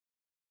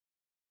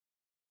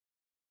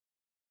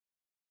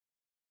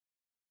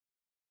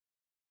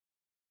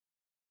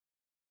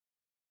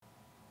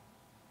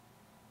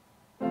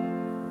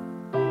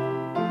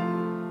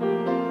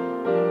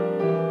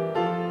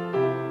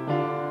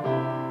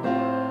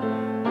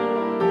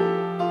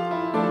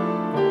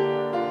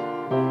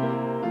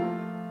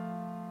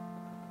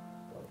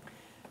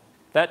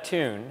That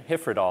tune,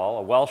 Hyfrydal,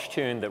 a Welsh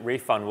tune that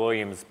Ralph Vaughan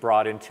Williams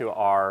brought into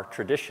our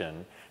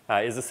tradition,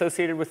 is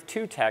associated with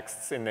two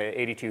texts in the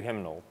 82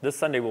 hymnal. This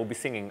Sunday we'll be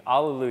singing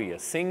Alleluia,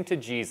 sing to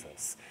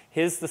Jesus,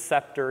 his the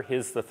scepter,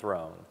 his the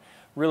throne.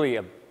 Really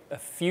a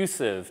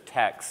effusive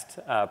text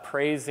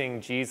praising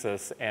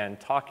Jesus and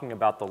talking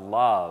about the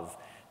love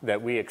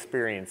that we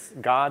experience,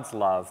 God's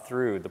love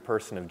through the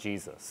person of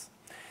Jesus.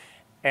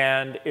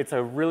 And it's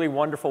a really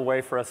wonderful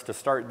way for us to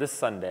start this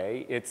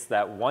Sunday. It's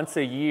that once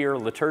a year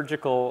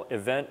liturgical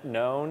event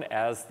known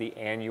as the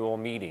annual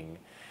meeting.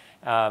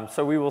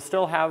 So we will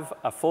still have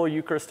a full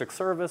Eucharistic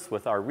service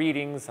with our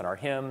readings and our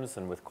hymns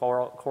and with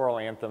choral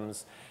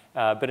anthems.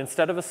 But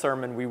instead of a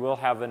sermon, we will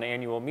have an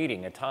annual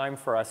meeting, a time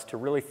for us to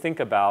really think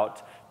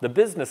about the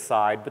business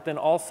side, but then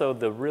also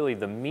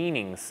the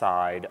meaning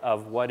side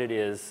of what it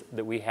is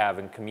that we have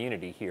in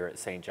community here at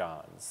St.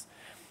 John's.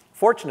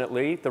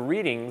 Fortunately, the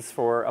readings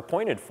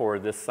appointed for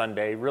this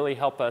Sunday really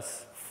help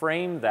us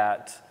frame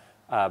that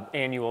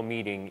annual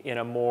meeting in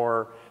a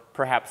more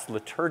perhaps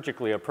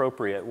liturgically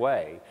appropriate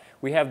way.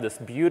 We have this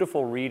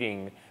beautiful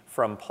reading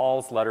from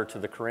Paul's letter to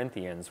the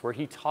Corinthians where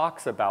he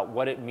talks about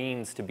what it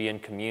means to be in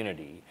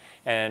community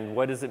and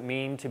what does it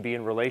mean to be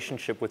in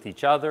relationship with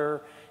each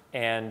other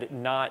and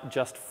not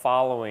just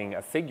following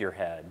a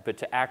figurehead, but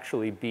to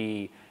actually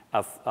be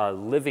a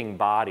living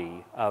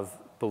body of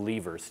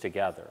believers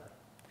together.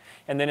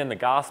 And then in the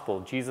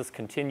gospel, Jesus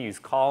continues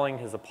calling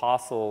his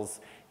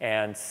apostles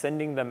and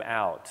sending them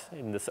out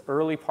in this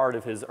early part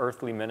of his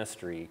earthly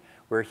ministry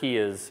where he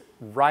is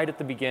right at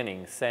the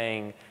beginning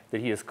saying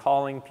that he is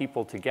calling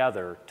people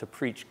together to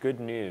preach good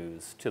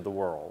news to the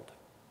world.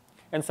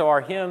 And so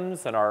our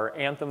hymns and our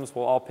anthems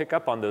will all pick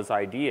up on those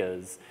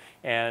ideas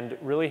and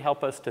really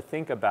help us to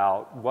think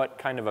about what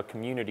kind of a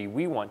community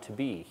we want to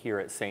be here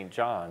at St.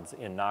 John's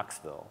in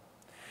Knoxville.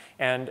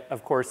 And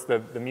of course, the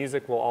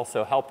music will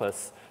also help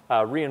us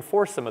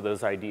reinforce some of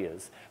those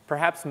ideas.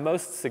 Perhaps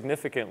most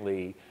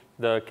significantly,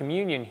 the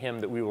communion hymn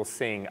that we will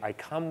sing, I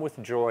come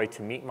with joy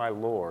to meet my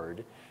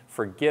Lord,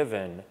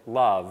 forgiven,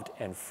 loved,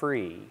 and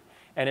free.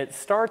 And it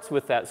starts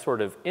with that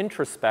sort of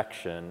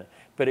introspection,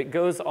 but it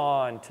goes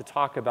on to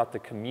talk about the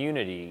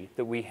community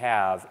that we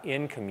have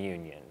in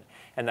communion.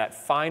 And that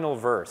final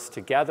verse,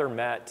 together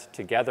met,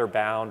 together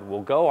bound,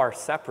 we'll go our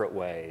separate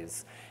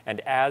ways,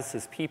 and as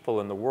his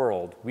people in the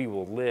world, we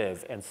will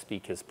live and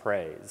speak his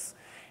praise.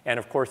 And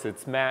of course,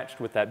 it's matched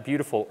with that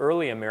beautiful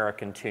early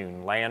American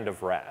tune, Land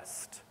of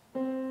Rest.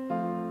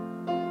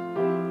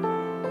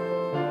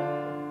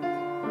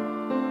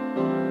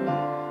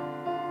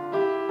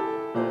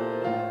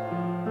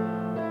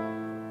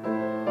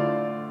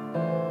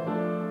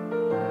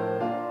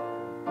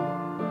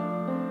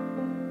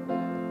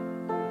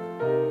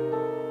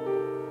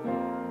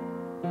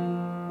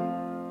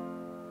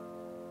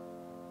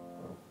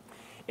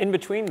 In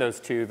between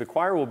those two, the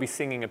choir will be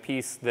singing a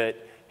piece that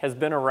has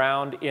been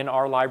around in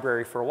our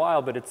library for a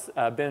while, but it's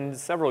been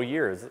several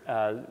years.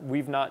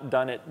 We've not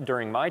done it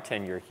during my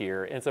tenure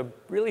here. It's a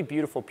really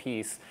beautiful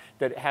piece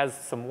that has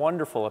some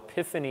wonderful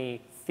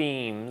epiphany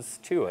themes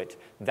to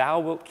it. Thou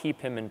wilt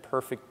keep him in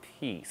perfect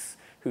peace,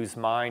 whose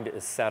mind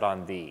is set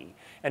on thee.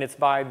 And it's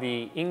by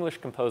the English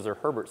composer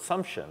Herbert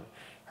Sumption.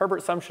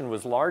 Herbert Sumption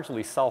was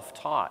largely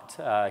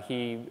self-taught.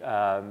 He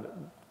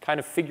kind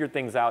of figured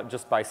things out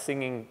just by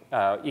singing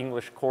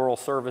English choral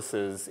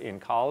services in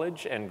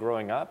college and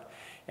growing up,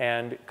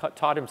 and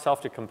taught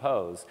himself to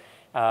compose.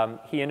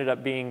 He ended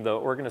up being the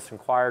organist and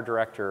choir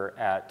director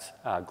at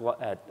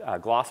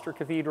Gloucester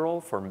Cathedral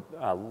for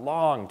a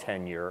long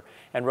tenure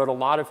and wrote a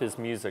lot of his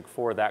music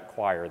for that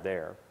choir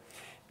there.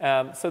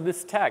 So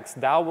this text,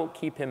 thou wilt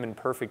keep him in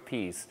perfect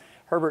peace,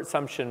 Herbert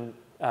Sumption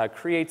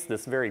creates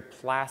this very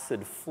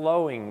placid,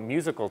 flowing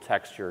musical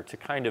texture to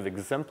kind of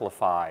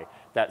exemplify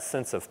that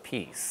sense of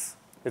peace.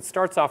 It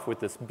starts off with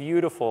this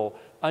beautiful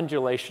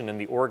undulation in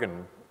the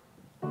organ.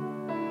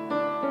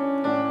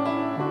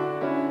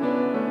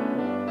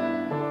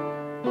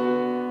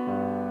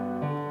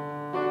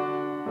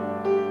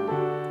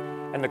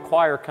 And the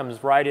choir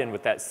comes right in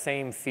with that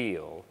same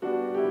feel.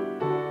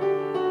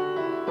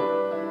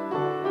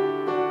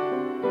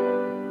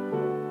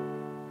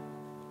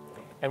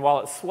 And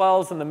while it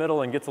swells in the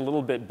middle and gets a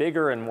little bit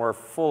bigger and more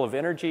full of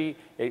energy,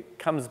 it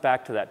comes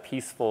back to that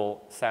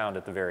peaceful sound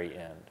at the very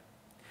end.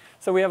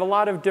 So we have a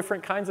lot of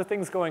different kinds of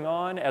things going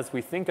on as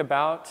we think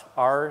about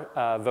our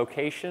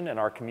vocation and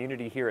our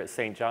community here at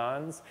St.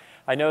 John's.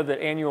 I know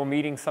that annual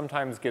meetings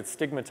sometimes get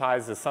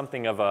stigmatized as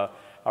something of a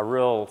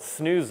real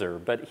snoozer,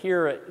 but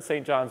here at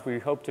St. John's we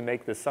hope to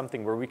make this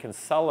something where we can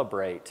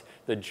celebrate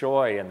the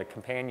joy and the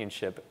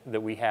companionship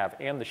that we have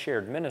and the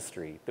shared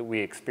ministry that we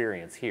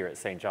experience here at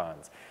St.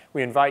 John's.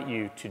 We invite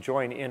you to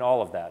join in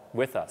all of that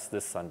with us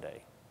this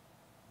Sunday.